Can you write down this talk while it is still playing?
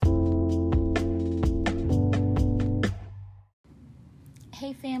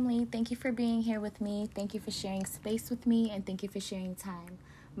Hey family, thank you for being here with me. Thank you for sharing space with me, and thank you for sharing time.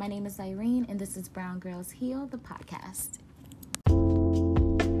 My name is Eyerene, and this is Brown Girls Heal, the podcast.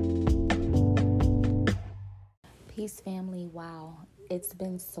 Peace family, wow. It's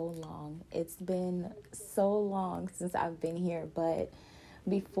been so long. It's been so long since I've been here, but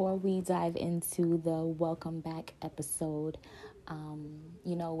before we dive into the welcome back episode,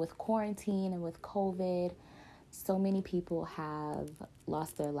 with quarantine and with COVID, so many people have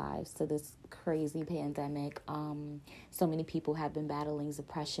lost their lives to this crazy pandemic. So many people have been battling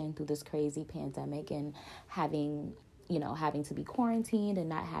depression through this crazy pandemic and having to be quarantined and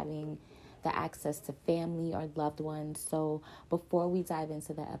not having the access to family or loved ones. So before we dive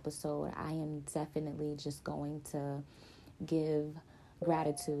into the episode, I am definitely just going to give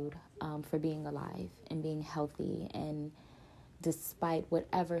gratitude for being alive and being healthy, and despite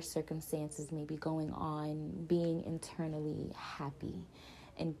whatever circumstances may be going on, being internally happy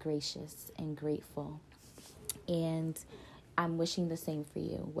and gracious and grateful. And I'm wishing the same for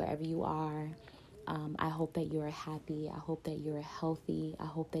you wherever you are. I hope that you are happy. I hope that you are healthy. I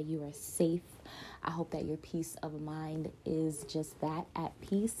hope that you are safe. I hope that your peace of mind is just that, at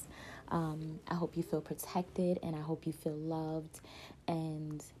peace. I hope you feel protected, and I hope you feel loved.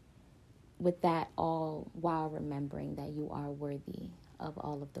 And with that, all while remembering that you are worthy of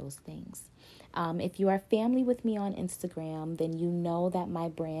all of those things. If you are family with me on Instagram, then you know that my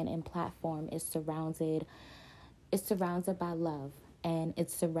brand and platform is surrounded by love, and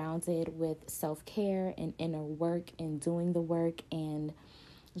it's surrounded with self-care and inner work and doing the work and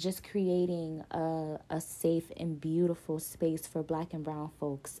just creating a safe and beautiful space for Black and brown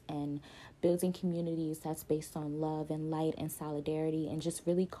folks, and building communities that's based on love and light and solidarity, and just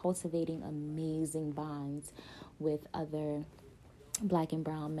really cultivating amazing bonds with other Black and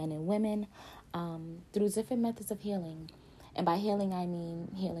brown men and women through different methods of healing. And by healing, I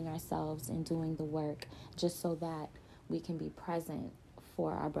mean healing ourselves and doing the work, just so that we can be present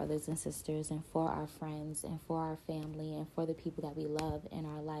for our brothers and sisters, and for our friends, and for our family, and for the people that we love in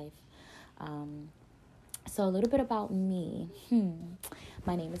our life. So a little bit about me.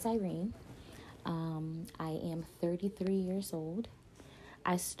 My name is Eyerene. I am 33 years old.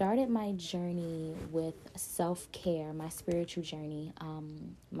 I started my journey with self-care, my spiritual journey,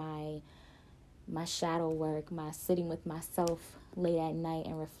 my shadow work, my sitting with myself late at night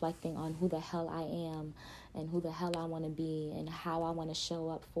and reflecting on who the hell I am and who the hell I want to be and how I want to show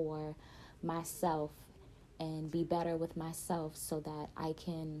up for myself and be better with myself so that I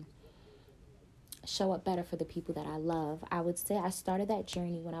can show up better for the people that I love. I would say I started that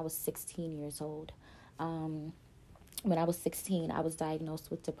journey when I was 16 years old. When I was 16, I was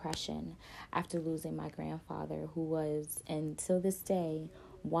diagnosed with depression after losing my grandfather, who was, until this day,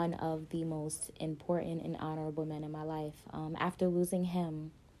 one of the most important and honorable men in my life. After losing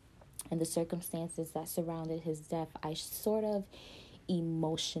him and the circumstances that surrounded his death, I sort of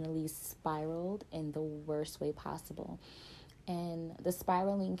emotionally spiraled in the worst way possible. And the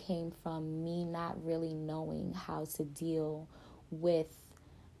spiraling came from me not really knowing how to deal with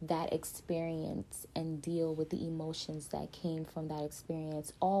that experience and deal with the emotions that came from that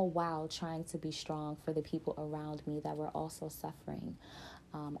experience, all while trying to be strong for the people around me that were also suffering.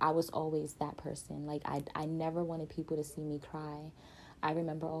 I was always that person. Like, I never wanted people to see me cry. I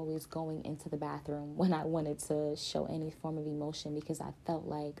remember always going into the bathroom when I wanted to show any form of emotion, because I felt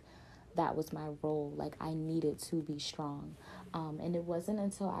like that was my role. Like, I needed to be strong. And it wasn't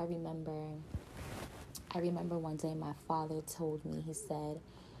until I remember one day my father told me, he said,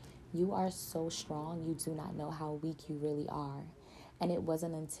 "You are so strong, you do not know how weak you really are." And it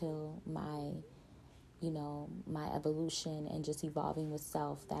wasn't until my evolution and just evolving with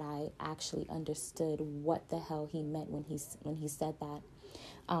self that I actually understood what the hell he meant when he said that.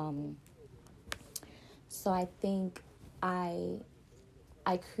 So I think I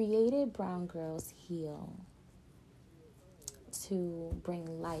created Brown Girls Heal to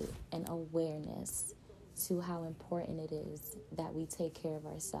bring light and awareness to how important it is that we take care of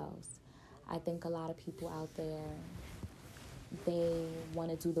ourselves. I think a lot of people out there, they want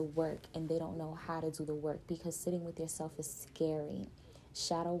to do the work and they don't know how to do the work, because sitting with yourself is scary.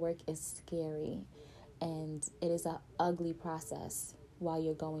 Shadow work is scary, and it is an ugly process while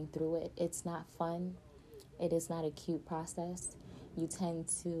you're going through it. It's not fun. It is not a cute process. You tend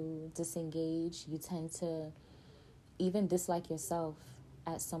to disengage. You tend to even dislike yourself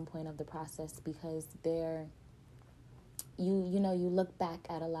at some point of the process, because you look back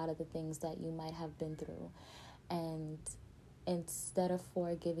at a lot of the things that you might have been through, and instead of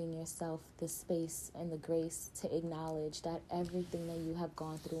giving yourself the space and the grace to acknowledge that everything that you have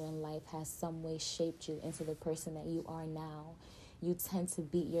gone through in life has some way shaped you into the person that you are now, you tend to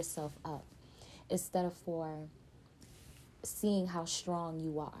beat yourself up instead of seeing how strong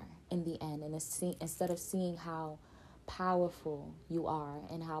you are in the end, and instead of seeing how powerful you are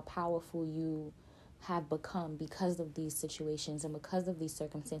and how powerful you have become because of these situations and because of these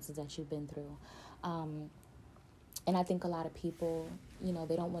circumstances that you've been through. And I think a lot of people,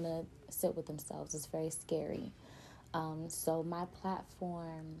 they don't want to sit with themselves. It's very scary. So my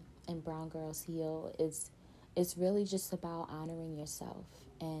platform in Brown Girls Heal it's really just about honoring yourself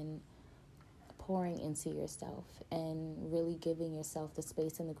and pouring into yourself and really giving yourself the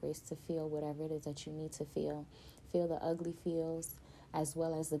space and the grace to feel whatever it is that you need to feel. Feel the ugly feels as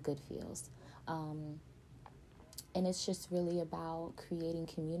well as the good feels. And it's just really about creating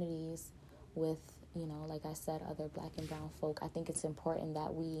communities with, like I said, other Black and brown folk. I think it's important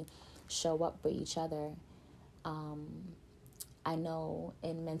that we show up for each other. I know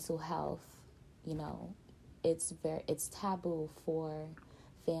in mental health, it's taboo for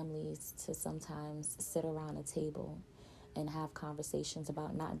families to sometimes sit around a table and have conversations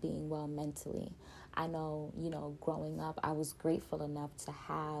about not being well mentally. I know, growing up, I was grateful enough to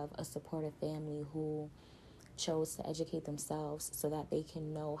have a supportive family who chose to educate themselves so that they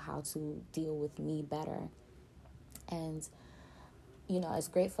can know how to deal with me better. And, as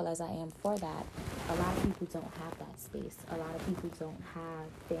grateful as I am for that, a lot of people don't have that space. A lot of people don't have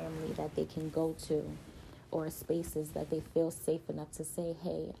family that they can go to or spaces that they feel safe enough to say,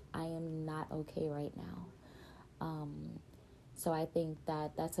 hey, I am not okay right now. So I think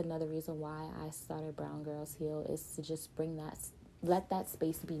that that's another reason why I started Brown Girls Heal, is to just let that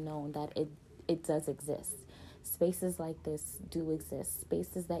space be known that it does exist. Spaces like this do exist.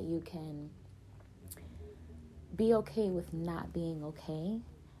 Spaces that you can be okay with not being okay.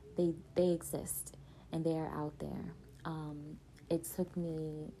 They exist and they are out there. It took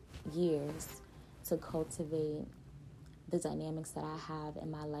me years to cultivate the dynamics that I have in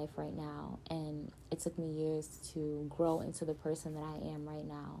my life right now, and it took me years to grow into the person that I am right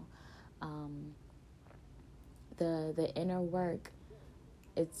now. The inner work,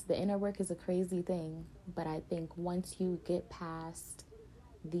 the inner work is a crazy thing, but I think once you get past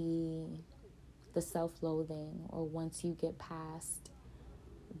the self-loathing, or once you get past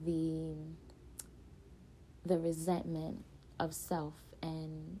the resentment of self,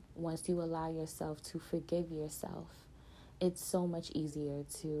 and once you allow yourself to forgive yourself, it's so much easier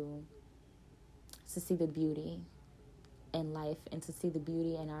to see the beauty in life and to see the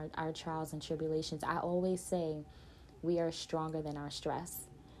beauty in our trials and tribulations. I always say we are stronger than our stress,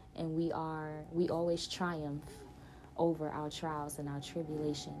 and we always triumph over our trials and our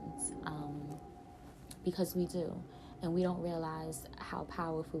tribulations, because we do. And we don't realize how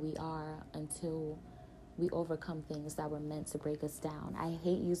powerful we are until we overcome things that were meant to break us down. I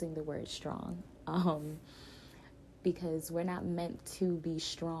hate using the word strong, because we're not meant to be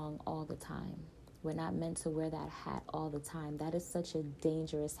strong all the time. We're not meant to wear that hat all the time. That is such a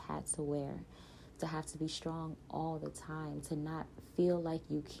dangerous hat to wear, to have to be strong all the time, to not feel like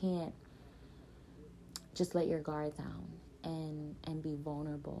you can't just let your guard down and be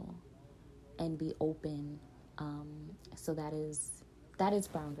vulnerable and be open. So that is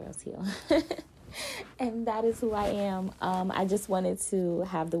Brown Girls Heal. And that is who I am. I just wanted to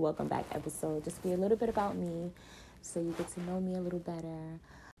have the welcome back episode, just be a little bit about me so you get to know me a little better.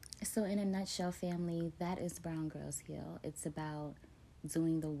 So in a nutshell, family, that is Brown Girls Heal. It's about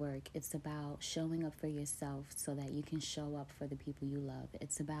doing the work. It's about showing up for yourself so that you can show up for the people you love.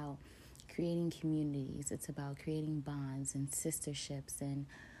 It's about creating communities. It's about creating bonds and sisterships and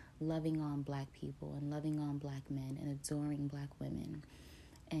loving on Black people and loving on Black men and adoring Black women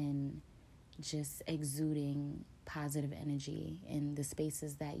and just exuding positive energy in the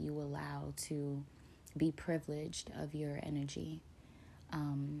spaces that you allow to be privileged of your energy,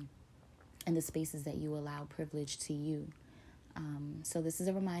 and the spaces that you allow privilege to you. So this is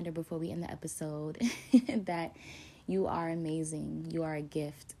a reminder before we end the episode that you are amazing. You are a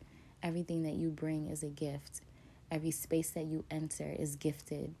gift. Everything that you bring is a gift. Every space that you enter is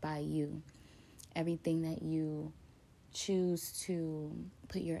gifted by you. Everything that you choose to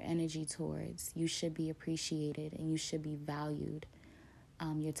put your energy towards, you should be appreciated and you should be valued.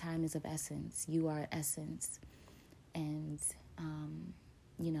 Your time is of essence. You are essence. And,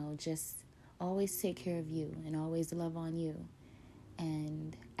 just always take care of you and always love on you.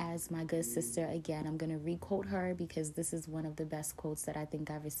 And as my good sister, again, I'm going to re-quote her because this is one of the best quotes that I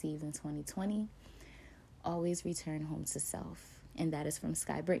think I've received in 2020. Always return home to self. And that is from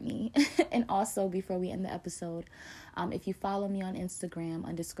Sky Brittany. And also, before we end the episode, if you follow me on Instagram,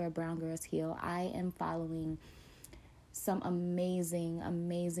 _Brown Girls Heal, I am following some amazing,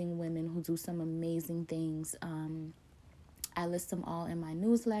 amazing women who do some amazing things. I list them all in my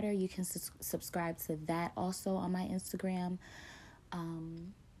newsletter. You can subscribe to that also on my Instagram.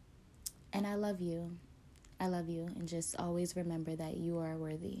 And I love you. I love you. And just always remember that you are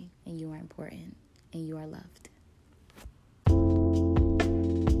worthy and you are important and you are loved.